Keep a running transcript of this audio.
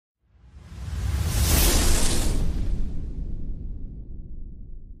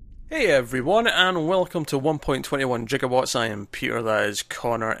Hey everyone, and welcome to 1.21 Gigawatts. I am Peter, that is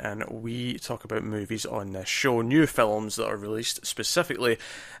Connor, and we talk about movies on this show, new films that are released specifically,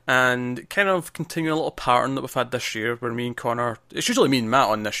 and kind of continue a little pattern that we've had this year, where me and Connor, it's usually me and Matt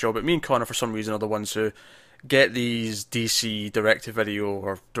on this show, but me and Connor for some reason are the ones who get these DC direct-to-video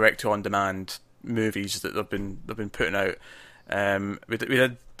or direct-to-on-demand movies that they've been putting out. We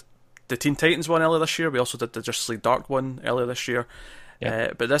did the Teen Titans one earlier this year, we also did the Justice League Dark one earlier this year.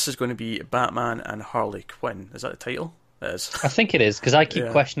 Yeah. But this is going to be Batman and Harley Quinn. Is that the title? It is. I think it is, because I keep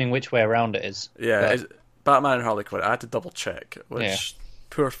questioning which way around it is. Yeah, but... Batman and Harley Quinn. I had to double check, which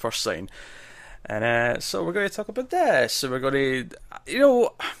poor first sign. And so we're going to talk about this. So we're going to,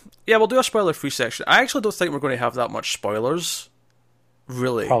 we'll do a spoiler-free section. I actually don't think we're going to have that much spoilers,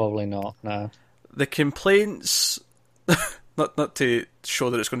 really. Probably not, no. The complaints, not to show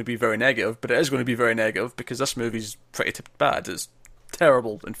that it's going to be very negative, but it is going to be very negative because this movie's pretty bad. It's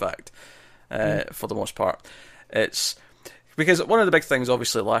terrible, in fact, for the most part. It's because one of the big things,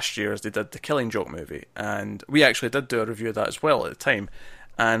 obviously, last year is they did the Killing Joke movie, and we actually did do a review of that as well at the time,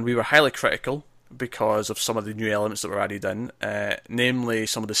 and we were highly critical because of some of the new elements that were added in, namely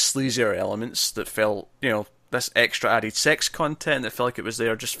some of the sleazier elements that felt, this extra added sex content that felt like it was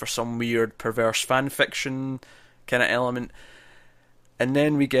there just for some weird perverse fan fiction kind of element. And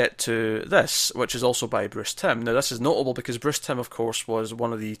then we get to this, which is also by Bruce Timm. Now, this is notable because Bruce Timm, of course, was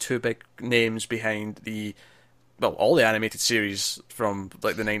one of the two big names behind all the animated series from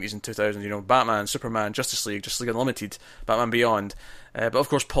like the 90s and 2000s. Batman, Superman, Justice League Unlimited, Batman Beyond. But of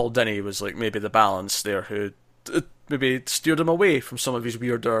course, Paul Dini was like maybe the balance there who maybe steered him away from some of his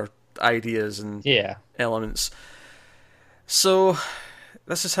weirder ideas and elements. So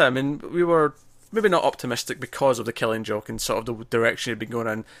this is him, and we were maybe not optimistic because of the Killing Joke and sort of the direction it'd been going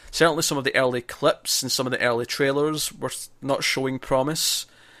in. Certainly some of the early clips and some of the early trailers were not showing promise.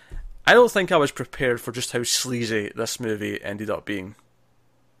 I don't think I was prepared for just how sleazy this movie ended up being.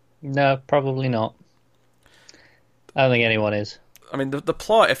 No, probably not. I don't think anyone is. I mean, the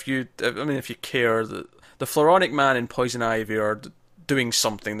plot, if you care, the Floronic Man and Poison Ivy are doing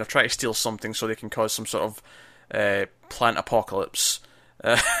something. They're trying to steal something so they can cause some sort of plant apocalypse.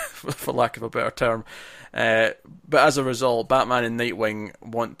 For lack of a better term. But as a result, Batman and Nightwing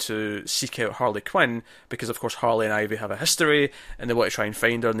want to seek out Harley Quinn because, of course, Harley and Ivy have a history and they want to try and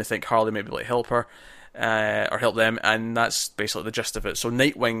find her, and they think Harley may be able to help her or help them, and that's basically the gist of it. So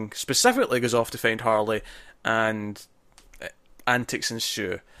Nightwing specifically goes off to find Harley, and antics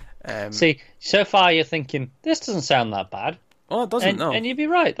ensue. See, so far you're thinking, this doesn't sound that bad. Oh, it doesn't, no. And you'd be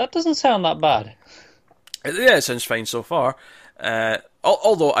right, that doesn't sound that bad. Yeah, it sounds fine so far.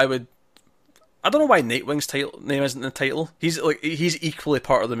 Although I don't know why Nightwing's name isn't in the title. He's equally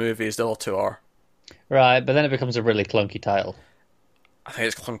part of the movie as the other two are. Right, but then it becomes a really clunky title. I think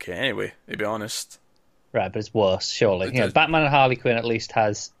it's clunky anyway, to be honest. Right, but it's worse, surely. Batman and Harley Quinn at least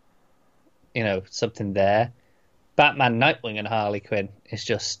has, something there. Batman, Nightwing, and Harley Quinn is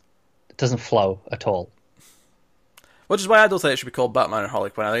just, it doesn't flow at all. Which is why I don't think it should be called Batman and Harley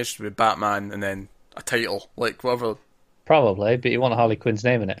Quinn. I think it should be Batman and then a title, like whatever. Probably, but you want Harley Quinn's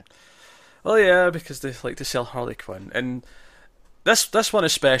name in it. Well, yeah, because they like to sell Harley Quinn. And this one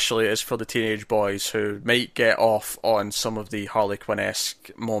especially is for the teenage boys who might get off on some of the Harley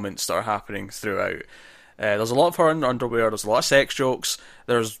Quinn-esque moments that are happening throughout. There's a lot of her in her underwear, there's a lot of sex jokes,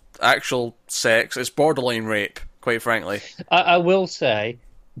 there's actual sex, it's borderline rape, quite frankly. I will say,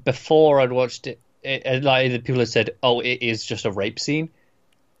 before I'd watched it, like the people had said, oh, it is just a rape scene.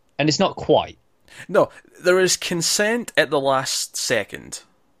 And it's not quite. No, there is consent at the last second.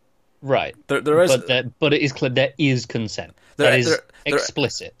 Right. There is, but it is clear there is consent. That is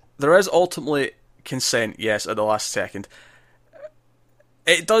explicit. There is ultimately consent, yes, at the last second.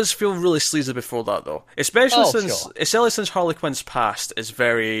 It does feel really sleazy before that, though, especially since Harley Quinn's past is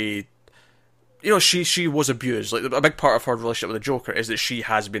very. She was abused. Like a big part of her relationship with the Joker is that she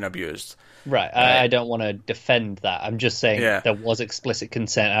has been abused. Right. I don't want to defend that. I'm just saying there was explicit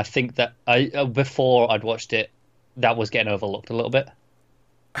consent. I think that before I'd watched it, that was getting overlooked a little bit.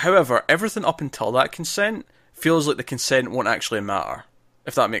 However, everything up until that consent feels like the consent won't actually matter,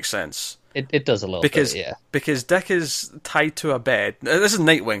 if that makes sense. It does a little bit, yeah. Because Dick is tied to a bed. This is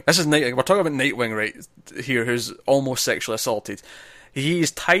Nightwing. We're talking about Nightwing right here, who's almost sexually assaulted.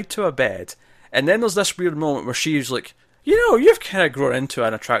 He's tied to a bed, and then there's this weird moment where she's like, you've kind of grown into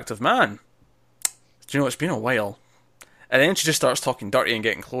an attractive man. It's been a while. And then she just starts talking dirty and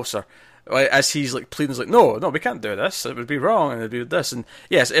getting closer. As he's like pleading, he's like, no, we can't do this. It would be wrong, and it'd be this. And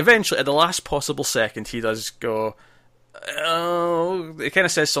yes, eventually, at the last possible second, he does go, it kind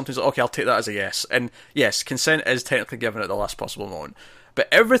of says something like, okay, I'll take that as a yes. And yes, consent is technically given at the last possible moment. But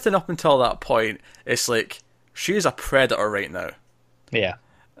everything up until that point, it's like she is a predator right now. Yeah.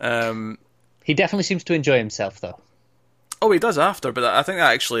 Um, He definitely seems to enjoy himself, though. Oh, he does after, but I think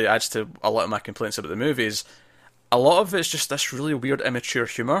that actually adds to a lot of my complaints about the movies. A lot of it's just this really weird, immature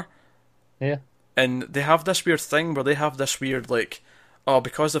humour. Yeah. And they have this weird thing where they have this weird, like, oh,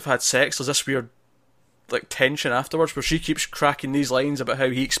 because they've had sex, there's this weird, like, tension afterwards where she keeps cracking these lines about how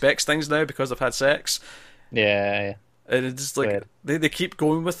he expects things now because they've had sex. Yeah. And it's just like, they keep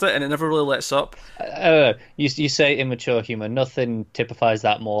going with it and it never really lets up. I don't know. You say immature humour. Nothing typifies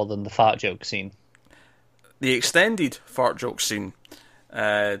that more than the fart joke scene. The extended fart joke scene,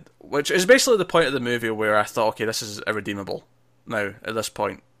 which is basically the point of the movie where I thought, okay, this is irredeemable now at this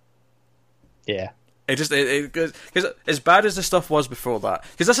point. Yeah. Because as bad as the stuff was before that,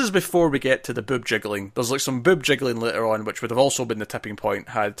 because this is before we get to the boob jiggling. There's like some boob jiggling later on, which would have also been the tipping point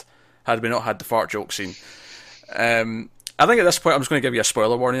had we not had the fart joke scene. I think at this point I'm just going to give you a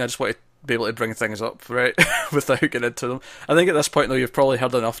spoiler warning. I just want to be able to bring things up, right, without getting into them. I think at this point, though, you've probably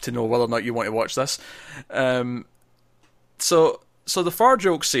heard enough to know whether or not you want to watch this. So the fart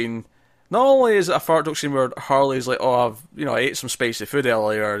joke scene, not only is it a fart joke scene where Harley's like, oh, I ate some spicy food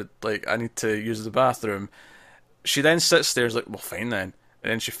earlier, like, I need to use the bathroom. She then sits there, like, well, fine then.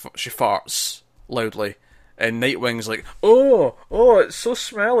 And then she farts loudly. And Nightwing's like, oh, it's so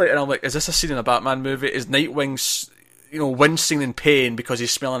smelly. And I'm like, is this a scene in a Batman movie? Is Nightwing, wincing in pain because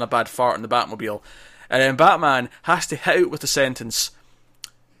he's smelling a bad fart in the Batmobile? And then Batman has to hit out with the sentence,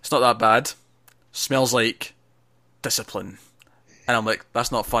 it's not that bad. Smells like discipline. And I'm like,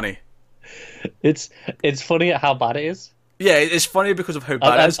 that's not funny. It's funny at how bad it is. Yeah, it's funny because of how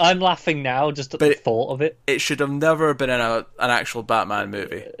bad it is. I'm laughing now just at the thought of it. It should have never been in an actual Batman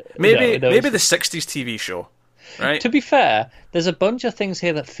movie. Maybe the 60s TV show, right? To be fair, there's a bunch of things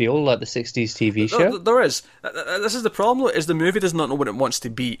here that feel like the 60s TV show. There is. This is the problem, is the movie does not know what it wants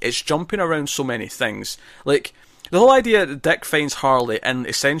to be. It's jumping around so many things. Like, the whole idea that Dick finds Harley in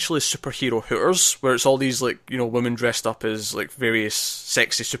essentially superhero Hooters, where it's all these, like, women dressed up as, like, various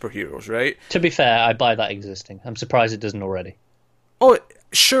sexy superheroes, right? To be fair, I buy that existing. I'm surprised it doesn't already. Oh,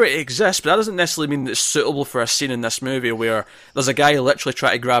 sure it exists, but that doesn't necessarily mean that it's suitable for a scene in this movie where there's a guy literally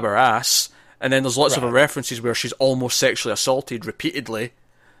trying to grab her ass, and then there's lots of references where she's almost sexually assaulted repeatedly.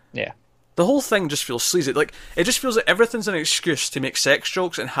 Yeah. The whole thing just feels sleazy. Like, it just feels like everything's an excuse to make sex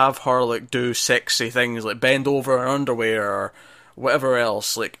jokes and have her, like, do sexy things, like bend over in underwear or whatever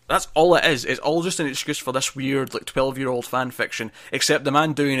else. Like, that's all it is. It's all just an excuse for this weird, like, 12-year-old fan fiction, except the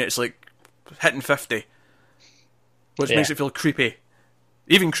man doing it's, like, hitting 50. Which makes it feel creepy.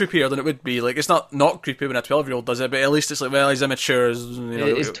 Even creepier than it would be. Like, it's not creepy when a 12-year-old does it, but at least it's like, well, he's immature.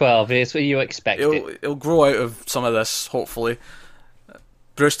 It's 12. It's what you expect. It'll grow out of some of this, hopefully.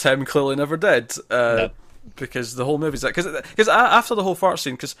 Bruce Timm clearly never did, because the whole movie's that. Because after the whole fart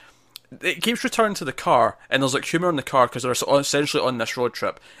scene, because it keeps returning to the car, and there's like humour in the car because they're essentially on this road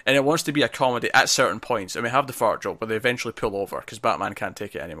trip, and it wants to be a comedy at certain points, and we have the fart joke, but they eventually pull over because Batman can't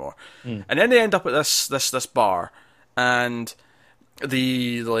take it anymore, and then they end up at this bar, and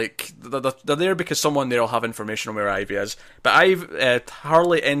they're there because someone there will have information on where Ivy is, but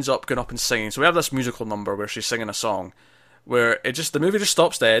Harley ends up going up and singing, so we have this musical number where she's singing a song, where the movie just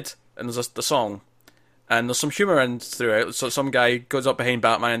stops dead, and there's the song, and there's some humour in throughout. So some guy goes up behind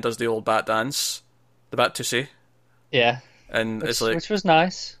Batman and does the old bat dance, the bat tootsie. Yeah, and it's like, which was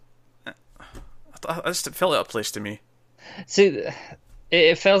nice. It felt out of place to me. See,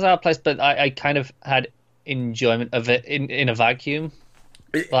 it feels out of place, but I kind of had enjoyment of it in a vacuum.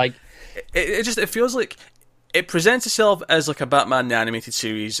 It feels like it presents itself as like a Batman the Animated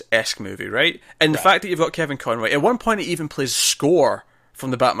Series-esque movie, right? And the fact that you've got Kevin Conroy, at one point it even plays score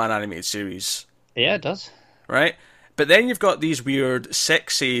from the Batman Animated Series. Yeah, it does. Right? But then you've got these weird,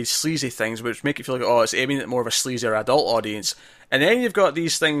 sexy, sleazy things which make it feel like, oh, it's aiming at more of a sleazier adult audience. And then you've got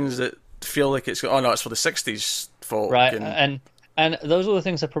these things that feel like it's for the 60s folk. Right, and those are the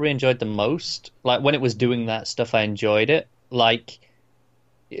things I probably enjoyed the most. Like, when it was doing that stuff, I enjoyed it. Like,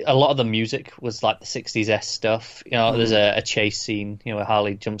 a lot of the music was like the 60s-esque stuff. There's a chase scene, where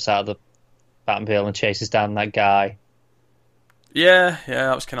Harley jumps out of the Batmobile and chases down that guy. Yeah,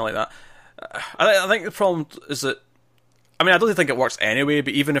 that was kind of like that. I think the problem is that, I don't think it works anyway,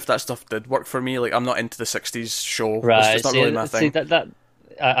 but even if that stuff did work for me, like, I'm not into the 60s show. Right, it's not really my thing.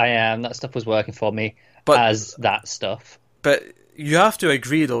 I am. That stuff was working for me as that stuff. But you have to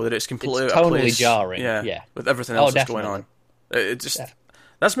agree, though, that it's completely out of place. It's jarring. Yeah, with everything else that's going on.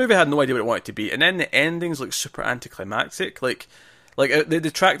 This movie had no idea what it wanted to be, and then the ending's like super anticlimactic. Like, Like they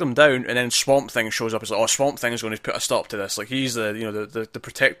track them down, and then Swamp Thing shows up. It's like, oh, Swamp Thing is going to put a stop to this. Like he's the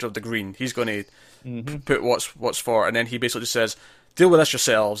protector of the green. He's going to put what's for, and then he basically just says, "Deal with this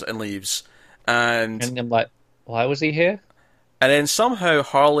yourselves," and leaves. And I'm like, why was he here? And then somehow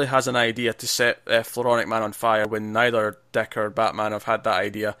Harley has an idea to set Floronic Man on fire when neither Dick or Batman have had that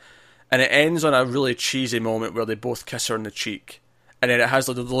idea. And it ends on a really cheesy moment where they both kiss her on the cheek. And then it has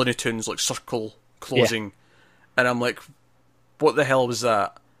like the Looney Tunes like circle closing. Yeah. And I'm like, what the hell was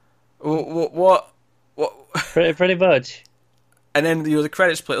that? What? Pretty much. And then the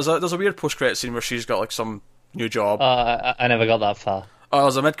credits play. There's a weird post-credit scene where she's got like some new job. I never got that far. Oh,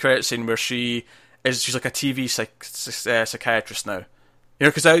 there's a mid-credit scene where she's like a TV psychiatrist now. You know,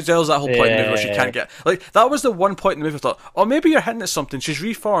 because there was that whole point in the movie where she can't get... Like, that was the one point in the movie I thought, oh, maybe you're hinting at something. She's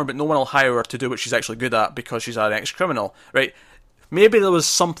reformed, but no one will hire her to do what she's actually good at because she's an ex-criminal, right? Maybe there was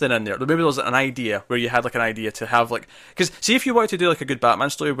something in there. Maybe there was an idea where you had, like, an idea to have, like... Because, see, if you wanted to do, like, a good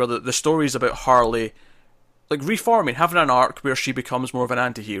Batman story where the story is about Harley, like, reforming, having an arc where she becomes more of an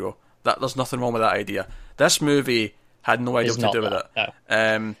anti-hero, there's nothing wrong with that idea. This movie had no idea what to do with it.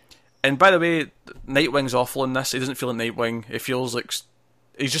 No. And by the way, Nightwing's awful in this. He doesn't feel like Nightwing. He feels like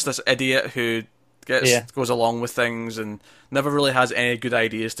he's just this idiot who goes along with things and never really has any good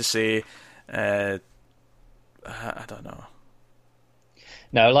ideas to say. I don't know.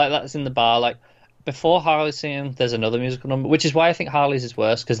 No, like that's in the bar. Like before Harley's scene, there's another musical number, which is why I think Harley's is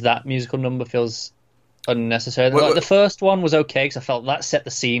worse because that musical number feels unnecessary. Like the first one was okay because I felt that set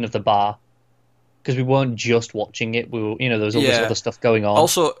the scene of the bar. Because we weren't just watching it, we were, there was all this other stuff going on.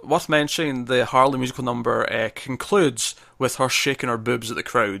 Also, worth mentioning, the Harley musical number concludes with her shaking her boobs at the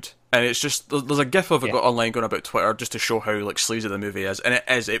crowd, and it's just there's a gif of it got online going about Twitter just to show how like sleazy the movie is, and it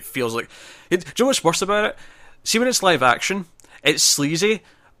is. It feels like. Do you know what's worse about it? See, when it's live action, it's sleazy,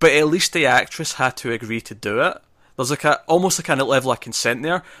 but at least the actress had to agree to do it. There's like almost a kind of level of consent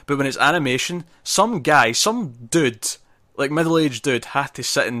there, but when it's animation, some dude. Like, middle-aged dude had to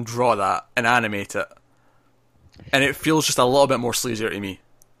sit and draw that and animate it. And it feels just a little bit more sleazier to me.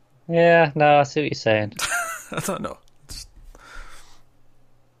 Yeah, no, I see what you're saying. I don't know.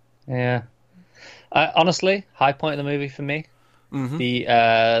 Yeah. Honestly, high point of the movie for me,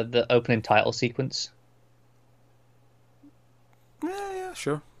 the opening title sequence. Yeah,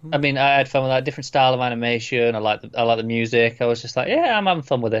 sure. I mean, I had fun with that. Different style of animation. I like the music. I was just like, yeah, I'm having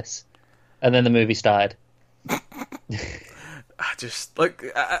fun with this. And then the movie started.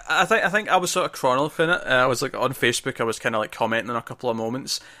 I think I was sort of chronicling it. I was like on Facebook. I was kind of like commenting on a couple of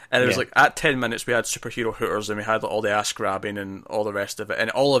moments, and it was like at 10 minutes we had superhero hooters, and we had like, all the ass grabbing and all the rest of it, and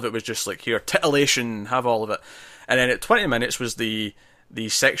all of it was just like here titillation, have all of it, and then at 20 minutes was the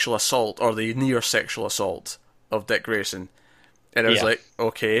sexual assault or the near sexual assault of Dick Grayson, and I was like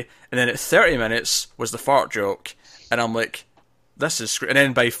okay, and then at 30 minutes was the fart joke, and I'm like this is, and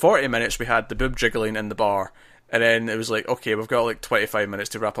then by 40 minutes we had the boob jiggling in the bar. And then it was like, okay, we've got like 25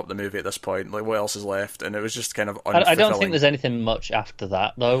 minutes to wrap up the movie at this point. Like, what else is left? And it was just kind of unfulfilling. I don't think there's anything much after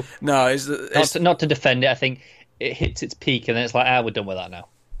that, though. No, not to defend it. I think it hits its peak, and then it's like, we're done with that now.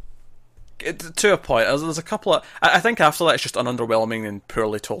 To a point. There's a couple of... I think after that, it's just an underwhelming and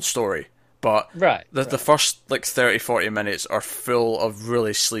poorly told story. But the first like 30, 40 minutes are full of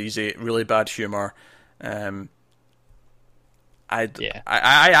really sleazy, really bad humour. I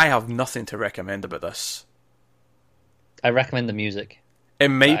have nothing to recommend about this. I recommend the music. It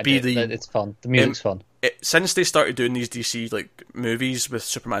might be it's fun. The music's fun. Since they started doing these DC like movies with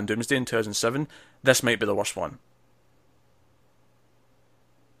Superman Doomsday in 2007, this might be the worst one.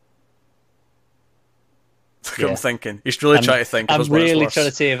 I'm thinking. He's really trying to think. I'm really trying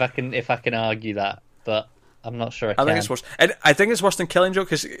to see if I can argue that, but I'm not sure I can. I think it's worse. And I think it's worse than Killing Joke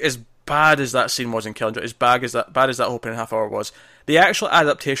because as bad as that scene was in Killing Joke, as bad as that opening half hour was, the actual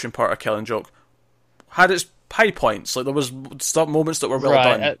adaptation part of Killing Joke had its high points. Like there was some moments that were well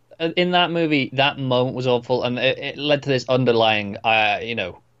done. In that movie, that moment was awful, and it led to this underlying,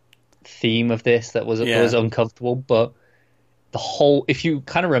 theme of this that was uncomfortable. But the whole, if you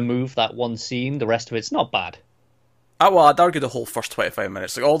kind of remove that one scene, the rest of it's not bad. Well, I'd argue the whole first 25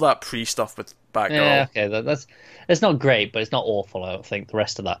 minutes, like all that pre-stuff with Batgirl. Yeah, okay, it's not great, but it's not awful. I don't think the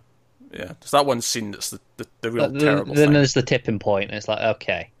rest of that. Yeah, there's that one scene that's the real terrible. Then thing. There's the tipping point, and it's like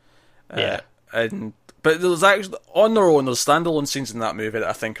okay, But there's actually, on their own, there's standalone scenes in that movie that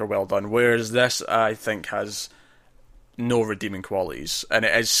I think are well done, whereas this, I think, has no redeeming qualities, and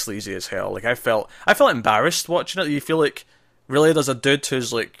it is sleazy as hell. Like, I felt embarrassed watching it. You feel like, really, there's a dude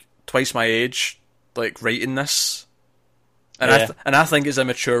who's, like, twice my age, like, writing this? And I think it's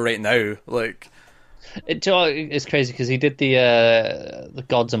immature right now, like... It's crazy, because he did the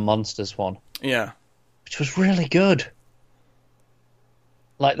Gods and Monsters one. Yeah. Which was really good.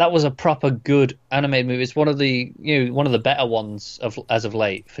 Like that was a proper good animated movie. It's one of the one of the better ones of as of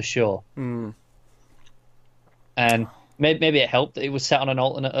late for sure. Mm. And maybe it helped that it was set on an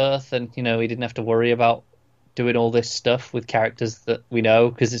alternate Earth, and he didn't have to worry about doing all this stuff with characters that we know,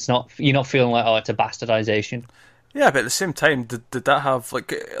 because you're not feeling like, oh, it's a bastardization. Yeah, but at the same time, did that have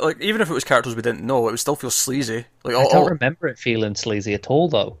like even if it was characters we didn't know, it would still feel sleazy. Like I don't remember it feeling sleazy at all,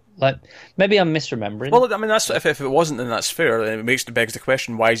 though. Like maybe I'm misremembering. Well, I mean, that's if it wasn't, then that's fair. And it begs the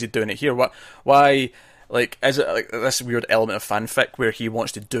question: why is he doing it here? Why? Like, is it like this weird element of fanfic where he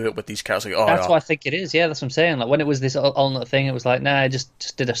wants to do it with these characters? Like, that's what I think it is. Yeah, that's what I'm saying. Like when it was this alternate thing, it was like, nah, I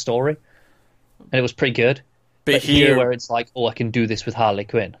just did a story, and it was pretty good. But here, where it's like, oh, I can do this with Harley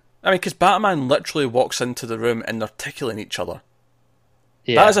Quinn. I mean, because Batman literally walks into the room and they're tickling each other.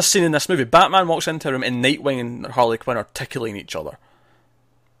 Yeah. That is a scene in this movie. Batman walks into a room and Nightwing and Harley Quinn are tickling each other.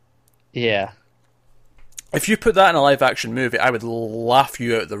 Yeah. If you put that in a live-action movie, I would laugh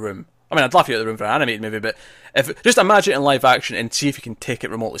you out of the room. I mean, I'd laugh you out of the room for an animated movie, but just imagine it in live-action and see if you can take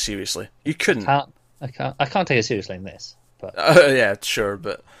it remotely seriously. You couldn't. I can't take it seriously in this. But yeah, sure,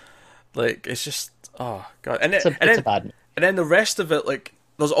 but like it's just oh god, it's a bad movie. And then the rest of it, like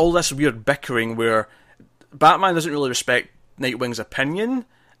there's all this weird bickering where Batman doesn't really respect Nightwing's opinion,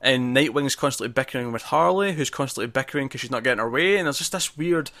 and Nightwing's constantly bickering with Harley, who's constantly bickering because she's not getting her way, and there's just this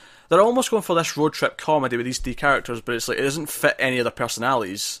weird. They're almost going for this road trip comedy with these three characters, but it's like it doesn't fit any of their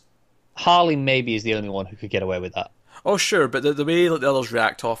personalities. Harley maybe is the only one who could get away with that. Oh sure, but the way the others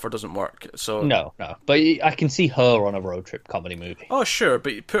react off her doesn't work. So no, but I can see her on a road trip comedy movie. Oh sure,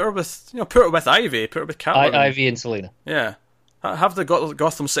 but you put her with Ivy, put her with Catwoman, Ivy and Selina. Yeah. Have the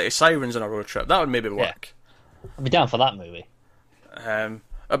Gotham City Sirens on a road trip. That would maybe work. Yeah. I'd be down for that movie.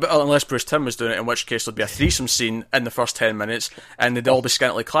 Unless Bruce Timm was doing it, in which case there'd be a threesome scene in the first 10 minutes, and they'd all be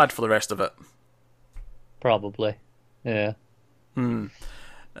scantily clad for the rest of it. Probably. Yeah. I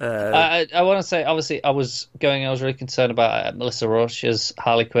want to say, obviously, I was really concerned about Melissa Roche as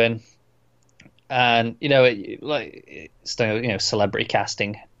Harley Quinn. And, celebrity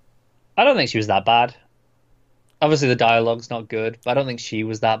casting. I don't think she was that bad. Obviously, the dialogue's not good, but I don't think she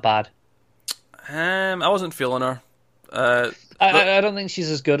was that bad. I wasn't feeling her. I don't think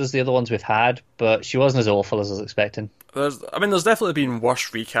she's as good as the other ones we've had, but she wasn't as awful as I was expecting. There's definitely been worse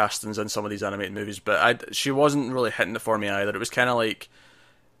recastings in some of these animated movies, but she wasn't really hitting it for me either. It was kind of like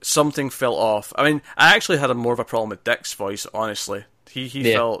something fell off. I mean, I actually had more of a problem with Dick's voice, honestly.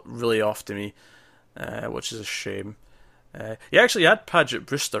 He felt really off to me, which is a shame. He had Paget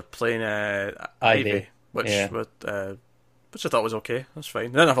Brewster playing Ivy. Which I thought was okay. That's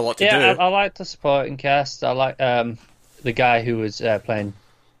fine. They didn't have a lot to do. Yeah, I like the supporting cast. I like the guy who was playing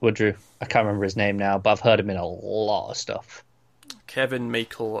Woodrue. I can't remember his name now, but I've heard him in a lot of stuff. Kevin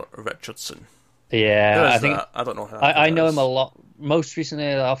Michael Richardson. Yeah, I think I don't know how. I know him a lot. Most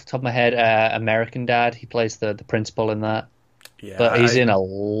recently, off the top of my head, American Dad. He plays the principal in that. Yeah, but he's in a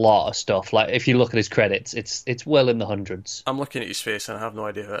lot of stuff. Like if you look at his credits, it's well in the hundreds. I'm looking at his face and I have no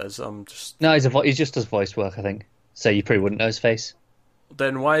idea who it is. No, he just does voice work, I think. So you probably wouldn't know his face.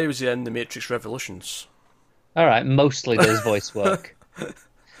 Then why was he in The Matrix Revolutions? All right, mostly does voice work.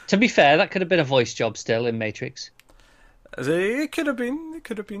 To be fair, that could have been a voice job still in Matrix. It could have been. It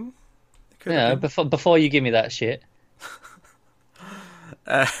could have been. Yeah, before you give me that shit.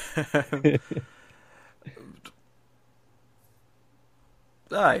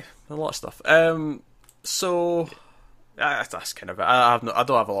 Aye, a lot of stuff. So that's kind of it. I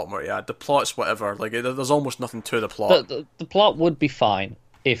don't have a lot more to add. The plot's whatever. Like there's almost nothing to the plot. The plot would be fine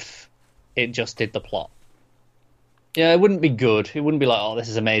if it just did the plot. Yeah, it wouldn't be good. It wouldn't be like, oh, this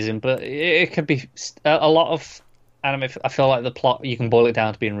is amazing. But it could be a lot of anime. I feel like the plot you can boil it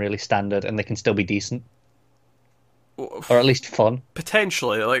down to being really standard, and they can still be decent, or at least fun.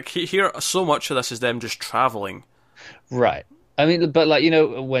 Potentially, like here, so much of this is them just traveling. Right. I mean, but like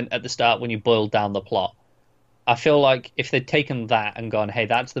when at the start when you boiled down the plot, I feel like if they'd taken that and gone, hey,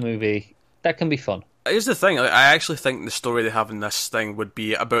 that's the movie, that can be fun. Here's the thing: I actually think the story they have in this thing would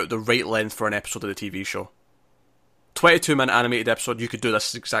be about the right length for an episode of the TV show. 22-minute animated episode, you could do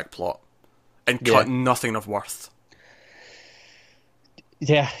this exact plot and cut nothing of worth.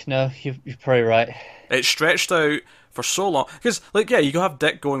 Yeah, no, you're probably right. It's stretched out for so long because, you could have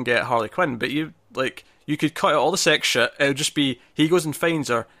Dick go and get Harley Quinn, but you could cut out all the sex shit. It would just be he goes and finds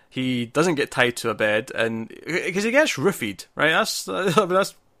her. He doesn't get tied to a bed, and because he gets roofied, right? That's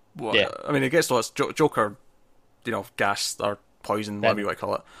what I mean. He gets lots Joker, gas or poison, whatever you want to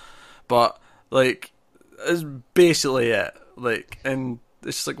call it. But is basically it. And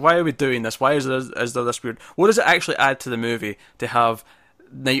it's just why are we doing this? Why is there this weird? What does it actually add to the movie to have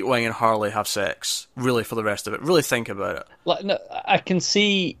Nightwing and Harley have sex, really, for the rest of it. Really think about it. Like, no, I can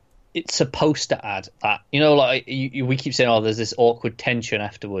see it's supposed to add that. You know, like we keep saying, oh, there's this awkward tension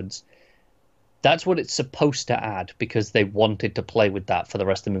afterwards. That's what it's supposed to add because they wanted to play with that for the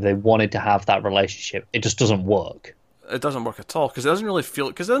rest of the movie. They wanted to have that relationship. It just doesn't work. It doesn't work at all because it doesn't really feel.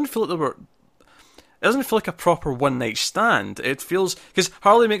 Because it doesn't feel like they were. It doesn't feel like a proper one night stand. It feels because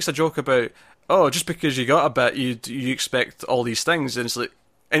Harley makes a joke about, oh, just because you got a bit, you expect all these things, and it's like,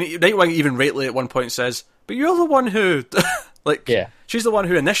 and Nightwing even rightly at one point says, but you're the one who, like, Yeah. She's the one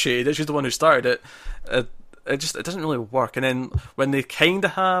who initiated it. She's the one who started it. It doesn't really work. And then when they kind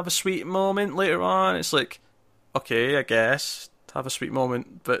of have a sweet moment later on, it's like, okay, I guess have a sweet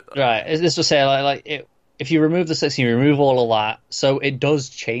moment, but Right. This will say if you remove the sex, you remove all of that, so it does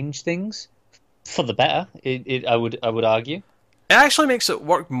change things for the better. I would argue. it actually makes it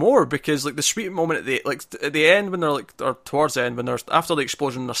work more because like the sweet moment at the end when they're like, or towards the end when they're after the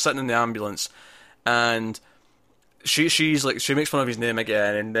explosion, they're sitting in the ambulance, and she's like, she makes fun of his name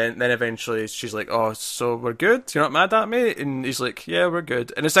again, and then eventually she's like, oh, so we're good? You're not mad at me? And he's like, yeah, we're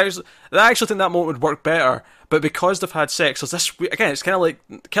good. And I actually think that moment would work better, but because they've had sex, there's this again, it's kind of like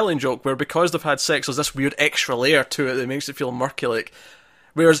Killing Joke, where because they've had sex, there's this weird extra layer to it that makes it feel murky. Like,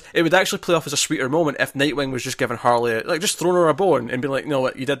 whereas it would actually play off as a sweeter moment if Nightwing was just giving Harley, like, just throwing her a bone and being like, no,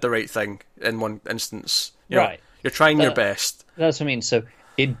 what, you did the right thing in one instance. You know, Right. you're trying your best. That's what I mean. So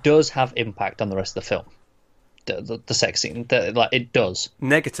it does have impact on the rest of the film. The sex scene, it does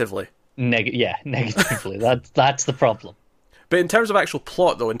Negatively. negatively. That's the problem. But in terms of actual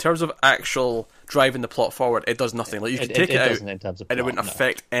plot, though, in terms of actual driving the plot forward, it does nothing. Like, you could take it out, doesn't in terms of and it plot, wouldn't no.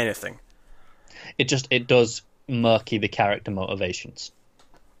 affect anything. It does murky the character motivations.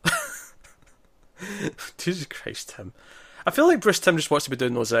 Jesus Christ, Tim. I feel like Bruce Timm just wants to be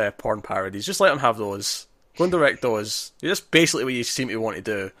doing those porn parodies. Just let him have those. Go and direct those. That's basically what you seem to want to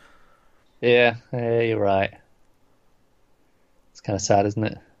do. Yeah, you're right. It's kind of sad, isn't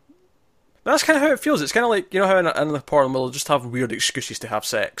it? That's kind of how it feels. It's kind of like, you know how in the porn we'll just have weird excuses to have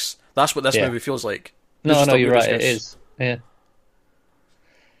sex. That's what this movie feels like. There's No, just a you're weird right. It excuse. is. Yeah.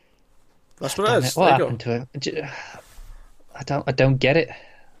 That's what it is. What There you happened go. to him? I don't get it.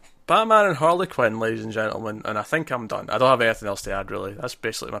 Batman and Harley Quinn, ladies and gentlemen, and I think I'm done. I don't have anything else to add, really. That's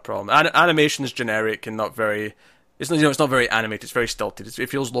basically my problem. Animation is generic and not very. It's not very animated. It's very stilted. It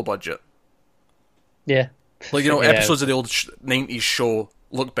feels low budget. Yeah. Like, you know, Yeah. episodes of the old 90s show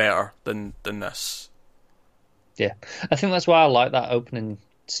look better than this. Yeah, I think that's why I like that opening,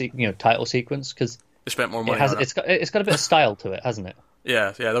 title sequence, because They spent more money on it. it's got a bit of style to it, hasn't it?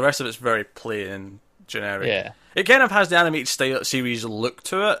 Yeah. The rest of it's very plain and generic. Yeah. It kind of has the animated style series look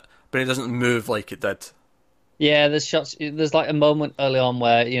to it, but it doesn't move like it did. Yeah, there's shots. There's like a moment early on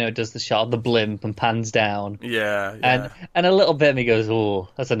where it does the shot of the blimp and pans down, Yeah. and a little bit of me goes, "Oh,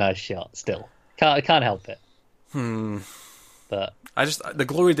 that's a nice shot." Still, can't help it. But The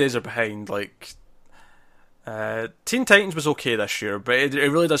glory days are behind. Like, Teen Titans was okay this year, but it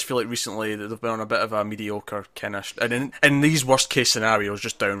really does feel like recently that they've been on a bit of a mediocre kind of, and in these worst case scenarios,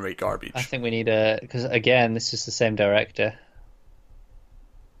 just downright garbage. I think we need because again, this is the same director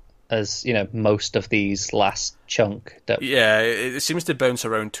as most of these last chunk. Yeah, it seems to bounce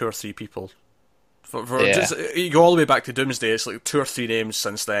around 2 or 3 people. Yeah. Just, you go all the way back to Doomsday. It's like 2 or 3 names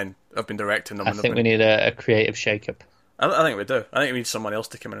since then have been directing them. I think we need a creative shakeup. I think we do. I think we need someone else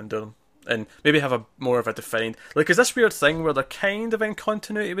to come in and do them, and maybe have a more of a defined. Like, is this weird thing where they're kind of in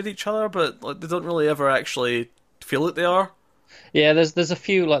continuity with each other, but like, they don't really ever actually feel like they are? Yeah, there's a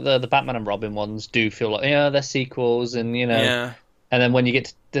few like the Batman and Robin ones do feel like they're sequels, and Yeah. and then when you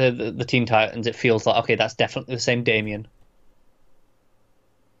get to the Teen Titans, it feels like okay, that's definitely the same Damian.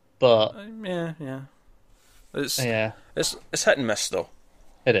 But Yeah. It's yeah, it's hit and miss though.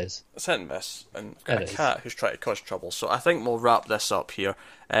 it is. It's hit and miss, and I've got It a is. cat who's trying to cause trouble. So I think we'll wrap this up here.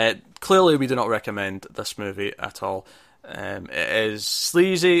 Clearly, we do not recommend this movie at all. It is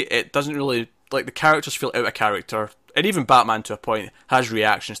sleazy. It doesn't really like the characters feel out of character, and even Batman to a point has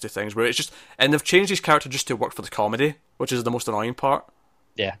reactions to things where it's just, and they've changed his character just to work for the comedy, which is the most annoying part.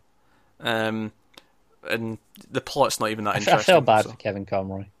 Yeah, And the plot's not even that I interesting. feel bad so- for Kevin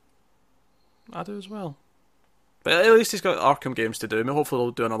Conroy. I do as well. But at least he's got Arkham games to do. I mean, hopefully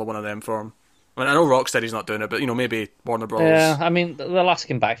they'll do another one of them for him. I mean, I know Rocksteady's not doing it, but maybe Warner Bros. Yeah, I mean they'll ask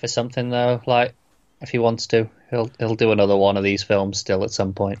him back for something though. Like if he wants to, he'll do another one of these films still at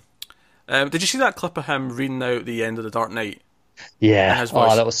some point. Did you see that clip of him reading out the end of The Dark Knight? Yeah. his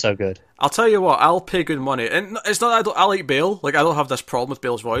voice. Oh, that was so good. I'll tell you what, I'll pay good money. And it's not that I like Bale. Like, I don't have this problem with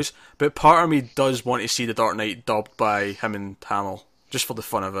Bale's voice, but part of me does want to see The Dark Knight dubbed by him and Hamill. just for the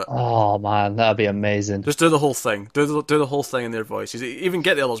fun of it. Oh man, that'd be amazing. Just do the whole thing. Do the whole thing in their voices. Even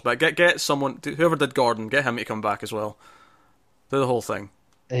get the others back. Get someone, whoever did Gordon, get him to come back as well. Do the whole thing.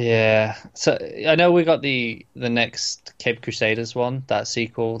 Yeah. So I know we got the next Cape Crusaders one, that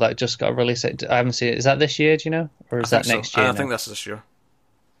sequel that just got released. I haven't seen it. Is that this year? Do you know, or is that next year? I think that's this year.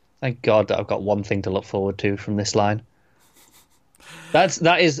 Thank God that I've got one thing to look forward to from this line.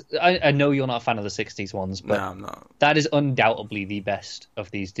 That is. I know you're not a fan of the '60s ones, but no, I'm not. That is undoubtedly the best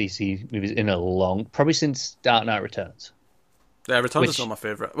of these DC movies in a long, probably since Dark Knight Returns. Yeah, Returns is still my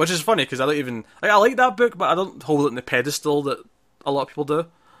favourite, which is funny because I don't even I like that book, but I don't hold it in the pedestal that a lot of people do.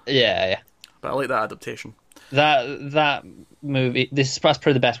 Yeah. But I like that adaptation. That movie. That's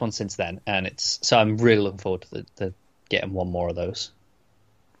probably the best one since then, and so I'm really looking forward to getting one more of those.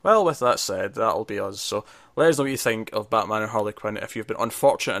 Well, with that said, that'll be us. So let us know what you think of Batman and Harley Quinn if you've been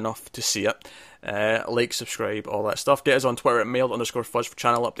unfortunate enough to see it. Like, subscribe, all that stuff. Get us on Twitter at mail_fuzz for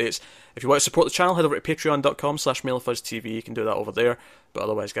channel updates. If you want to support the channel, head over to patreon.com/mailfuzztv. You can do that over there. But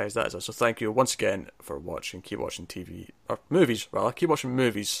otherwise, guys, that is us. So thank you once again for watching. Keep watching TV, or movies, rather. Keep watching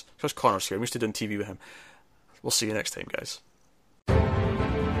movies. Because Connor's here. We used to do TV with him. We'll see you next time, guys.